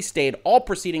abruptly stayed all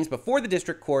proceedings before the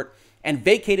district court and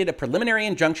vacated a preliminary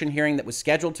injunction hearing that was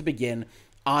scheduled to begin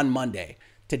on Monday.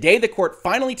 Today, the court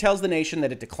finally tells the nation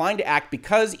that it declined to act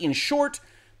because, in short,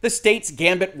 the state's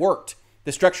gambit worked.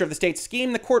 The structure of the state's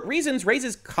scheme, the court reasons,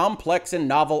 raises complex and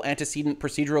novel antecedent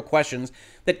procedural questions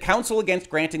that counsel against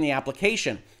granting the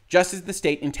application, just as the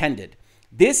state intended.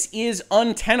 This is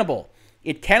untenable.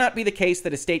 It cannot be the case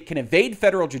that a state can evade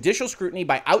federal judicial scrutiny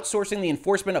by outsourcing the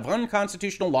enforcement of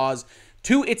unconstitutional laws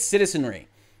to its citizenry.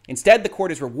 Instead, the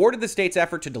court has rewarded the state's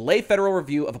effort to delay federal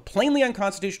review of a plainly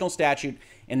unconstitutional statute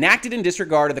enacted in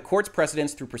disregard of the court's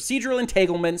precedents through procedural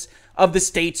entanglements of the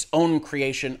state's own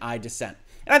creation. I dissent.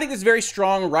 And I think this is very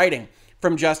strong writing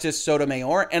from Justice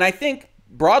Sotomayor. And I think,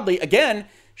 broadly, again,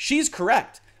 she's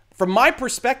correct. From my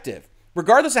perspective,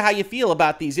 regardless of how you feel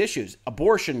about these issues,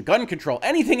 abortion, gun control,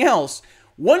 anything else,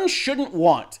 one shouldn't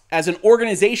want, as an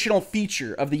organizational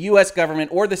feature of the U.S.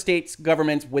 government or the state's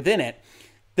governments within it,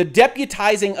 the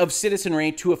deputizing of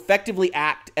citizenry to effectively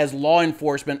act as law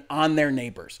enforcement on their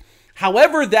neighbors.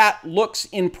 However that looks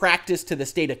in practice to the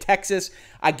state of Texas,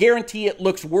 I guarantee it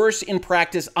looks worse in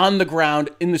practice on the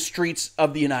ground in the streets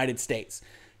of the United States.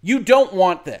 You don't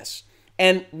want this.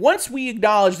 And once we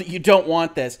acknowledge that you don't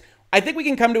want this, I think we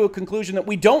can come to a conclusion that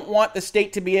we don't want the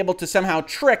state to be able to somehow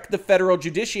trick the federal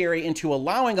judiciary into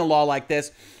allowing a law like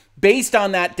this based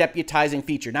on that deputizing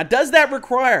feature. Now, does that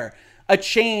require a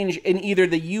change in either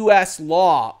the U.S.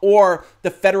 law or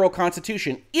the federal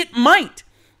Constitution? It might.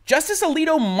 Justice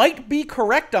Alito might be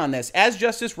correct on this, as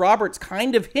Justice Roberts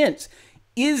kind of hints.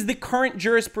 Is the current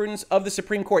jurisprudence of the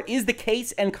Supreme Court, is the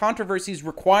case and controversies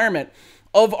requirement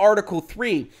of Article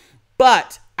 3?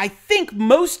 But I think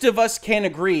most of us can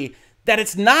agree that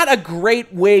it's not a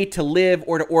great way to live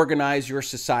or to organize your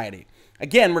society.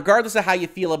 Again, regardless of how you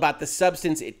feel about the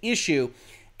substance at issue,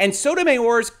 and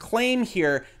Sotomayor's claim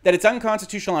here that it's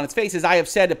unconstitutional on its face, as I have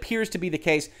said, appears to be the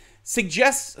case,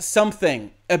 suggests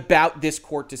something about this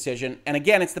court decision. And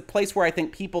again, it's the place where I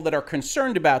think people that are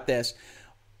concerned about this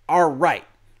are right,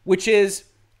 which is,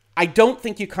 I don't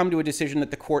think you come to a decision that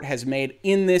the court has made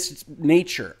in this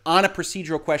nature on a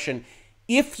procedural question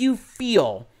if you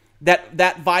feel that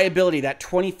that viability, that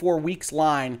 24 weeks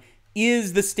line,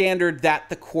 is the standard that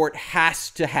the court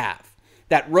has to have,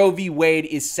 that Roe v. Wade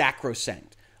is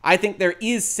sacrosanct. I think there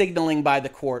is signaling by the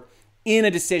court in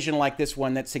a decision like this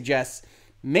one that suggests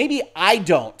maybe I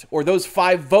don't, or those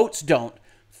 5 votes don't,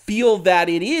 feel that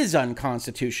it is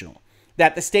unconstitutional,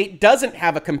 that the state doesn't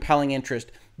have a compelling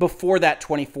interest before that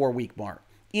 24-week mark.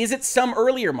 Is it some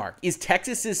earlier mark? Is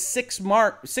Texas's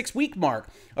 6-week mark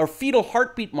or fetal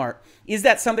heartbeat mark? Is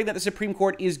that something that the Supreme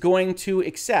Court is going to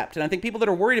accept? And I think people that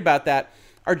are worried about that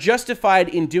are justified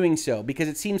in doing so, because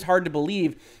it seems hard to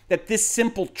believe that this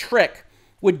simple trick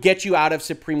would get you out of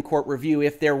Supreme Court review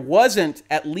if there wasn't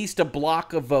at least a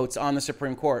block of votes on the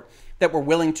Supreme Court that were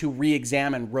willing to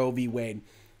re-examine Roe v. Wade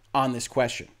on this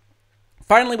question.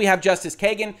 Finally, we have Justice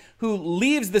Kagan, who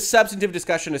leaves the substantive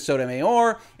discussion to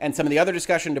Sotomayor and some of the other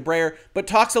discussion to Breyer, but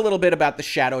talks a little bit about the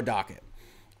shadow docket.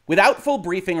 Without full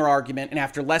briefing or argument, and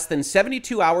after less than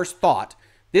 72 hours thought,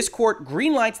 this court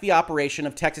greenlights the operation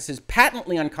of Texas's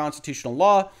patently unconstitutional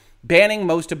law banning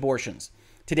most abortions.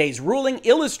 Today's ruling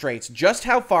illustrates just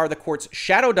how far the court's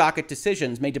shadow docket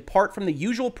decisions may depart from the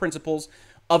usual principles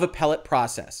of appellate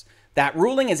process. That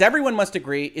ruling, as everyone must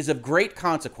agree, is of great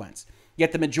consequence.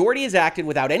 Yet the majority has acted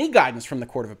without any guidance from the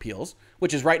Court of Appeals,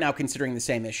 which is right now considering the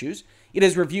same issues. It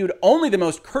has reviewed only the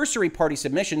most cursory party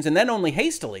submissions and then only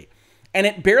hastily. And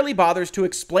it barely bothers to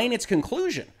explain its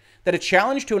conclusion that a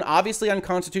challenge to an obviously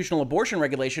unconstitutional abortion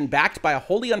regulation backed by a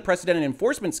wholly unprecedented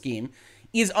enforcement scheme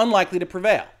is unlikely to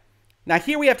prevail. Now,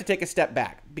 here we have to take a step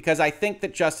back, because I think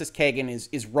that Justice Kagan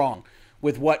is wrong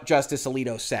with what Justice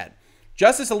Alito said.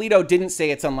 Justice Alito didn't say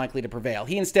it's unlikely to prevail.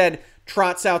 He instead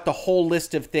trots out the whole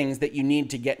list of things that you need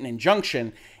to get an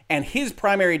injunction, and his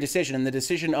primary decision, and the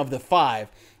decision of the 5,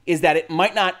 is that it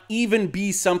might not even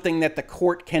be something that the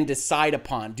court can decide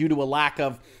upon due to a lack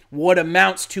of what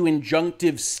amounts to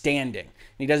injunctive standing.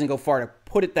 And he doesn't go far to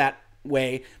put it that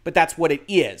way, but that's what it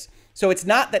is. So it's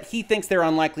not that he thinks they're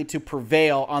unlikely to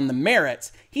prevail on the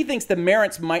merits. He thinks the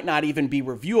merits might not even be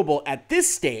reviewable at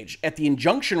this stage, at the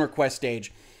injunction request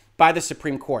stage, by the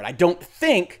Supreme Court. I don't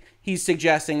think he's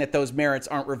suggesting that those merits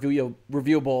aren't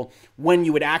reviewable when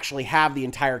you would actually have the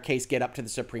entire case get up to the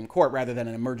Supreme Court rather than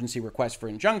an emergency request for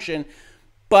injunction.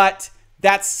 But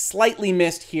that's slightly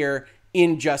missed here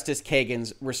in Justice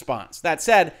Kagan's response. That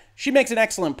said, she makes an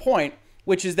excellent point,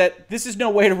 which is that this is no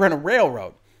way to run a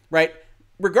railroad, right?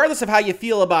 Regardless of how you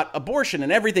feel about abortion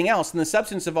and everything else and the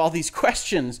substance of all these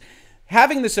questions,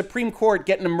 having the Supreme Court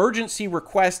get an emergency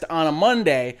request on a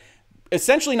Monday,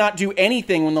 essentially not do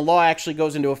anything when the law actually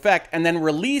goes into effect, and then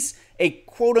release a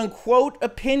quote-unquote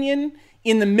opinion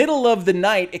in the middle of the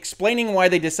night explaining why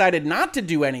they decided not to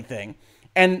do anything,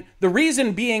 and the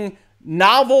reason being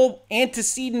novel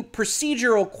antecedent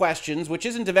procedural questions, which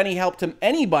isn't of any help to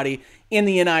anybody in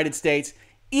the United States,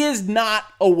 is not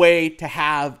a way to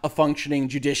have a functioning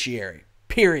judiciary,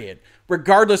 period,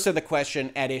 regardless of the question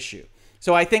at issue.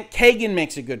 So I think Kagan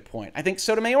makes a good point. I think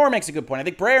Sotomayor makes a good point. I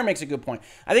think Breyer makes a good point.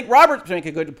 I think Roberts makes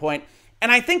a good point.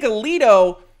 And I think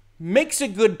Alito makes a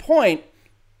good point,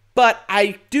 but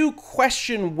I do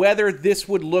question whether this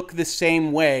would look the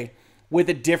same way with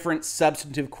a different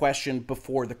substantive question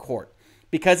before the court.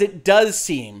 Because it does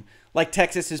seem like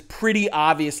Texas is pretty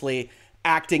obviously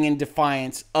acting in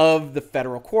defiance of the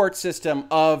federal court system,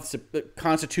 of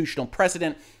constitutional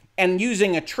precedent, and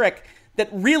using a trick that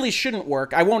really shouldn't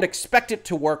work. I won't expect it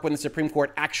to work when the Supreme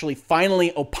Court actually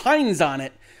finally opines on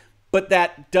it, but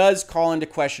that does call into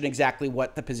question exactly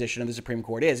what the position of the Supreme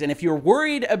Court is. And if you're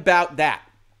worried about that,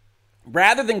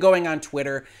 rather than going on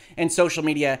Twitter and social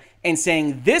media and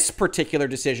saying this particular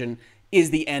decision is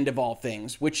the end of all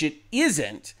things, which it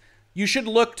isn't, you should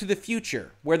look to the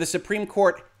future where the Supreme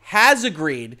Court has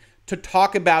agreed to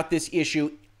talk about this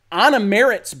issue on a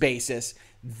merits basis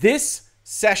this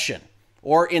session,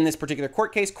 or in this particular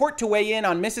court case, court to weigh in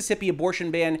on Mississippi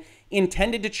abortion ban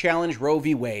intended to challenge Roe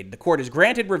v. Wade. The court has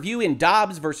granted review in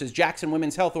Dobbs versus Jackson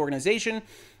Women's Health Organization,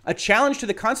 a challenge to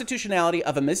the constitutionality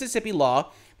of a Mississippi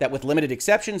law that, with limited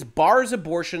exceptions, bars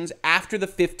abortions after the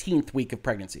 15th week of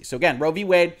pregnancy. So again, Roe v.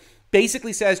 Wade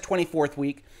basically says 24th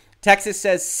week. Texas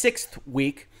says 6th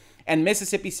week, and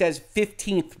Mississippi says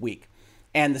 15th week.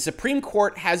 And the Supreme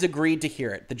Court has agreed to hear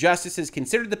it. The justices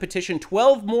considered the petition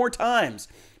 12 more times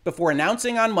before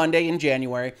announcing on Monday in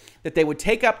January that they would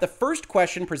take up the first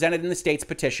question presented in the state's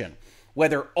petition,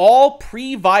 whether all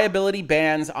pre-viability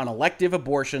bans on elective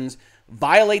abortions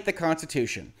violate the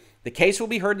Constitution. The case will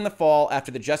be heard in the fall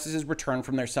after the justices return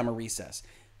from their summer recess.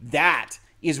 That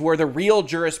is where the real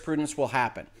jurisprudence will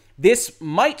happen. This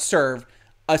might serve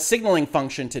a signaling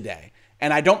function today,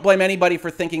 and I don't blame anybody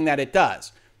for thinking that it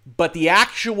does. But the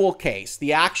actual case,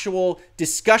 the actual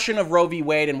discussion of Roe v.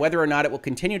 Wade and whether or not it will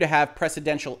continue to have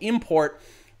precedential import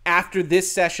after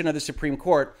this session of the Supreme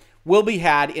Court will be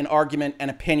had in argument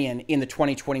and opinion in the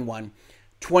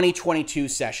 2021-2022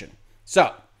 session.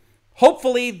 So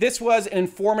hopefully this was an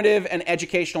informative and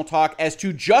educational talk as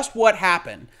to just what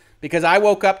happened, because I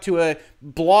woke up to a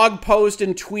blog post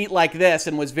and tweet like this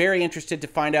and was very interested to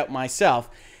find out myself.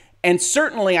 And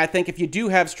certainly, I think if you do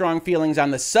have strong feelings on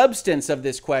the substance of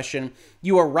this question,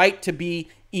 you are right to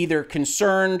be either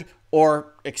concerned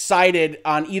or excited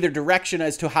on either direction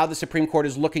as to how the Supreme Court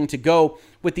is looking to go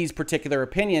with these particular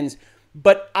opinions.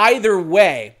 But either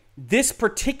way, this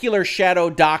particular shadow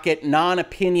docket,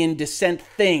 non-opinion dissent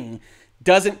thing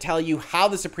doesn't tell you how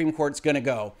the Supreme Court's going to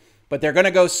go, but they're going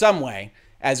to go some way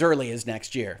as early as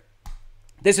next year.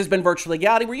 This has been Virtual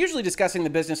Legality. We're usually discussing the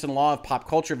business and law of pop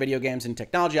culture, video games, and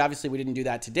technology. Obviously, we didn't do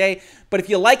that today. But if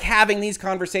you like having these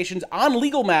conversations on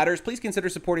legal matters, please consider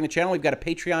supporting the channel. We've got a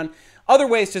Patreon. Other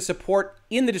ways to support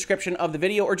in the description of the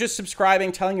video, or just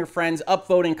subscribing, telling your friends,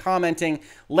 upvoting, commenting,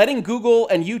 letting Google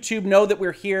and YouTube know that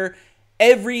we're here.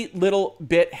 Every little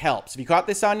bit helps. If you caught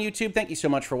this on YouTube, thank you so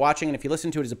much for watching. And if you listen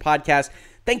to it as a podcast,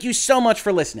 thank you so much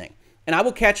for listening. And I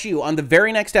will catch you on the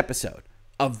very next episode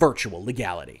of Virtual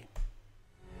Legality.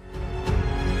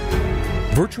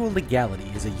 Virtual Legality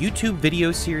is a YouTube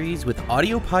video series with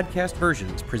audio podcast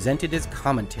versions presented as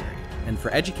commentary and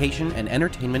for education and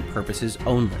entertainment purposes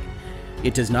only.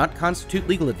 It does not constitute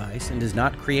legal advice and does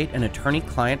not create an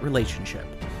attorney-client relationship.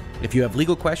 If you have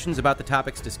legal questions about the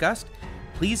topics discussed,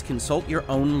 please consult your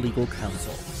own legal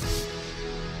counsel.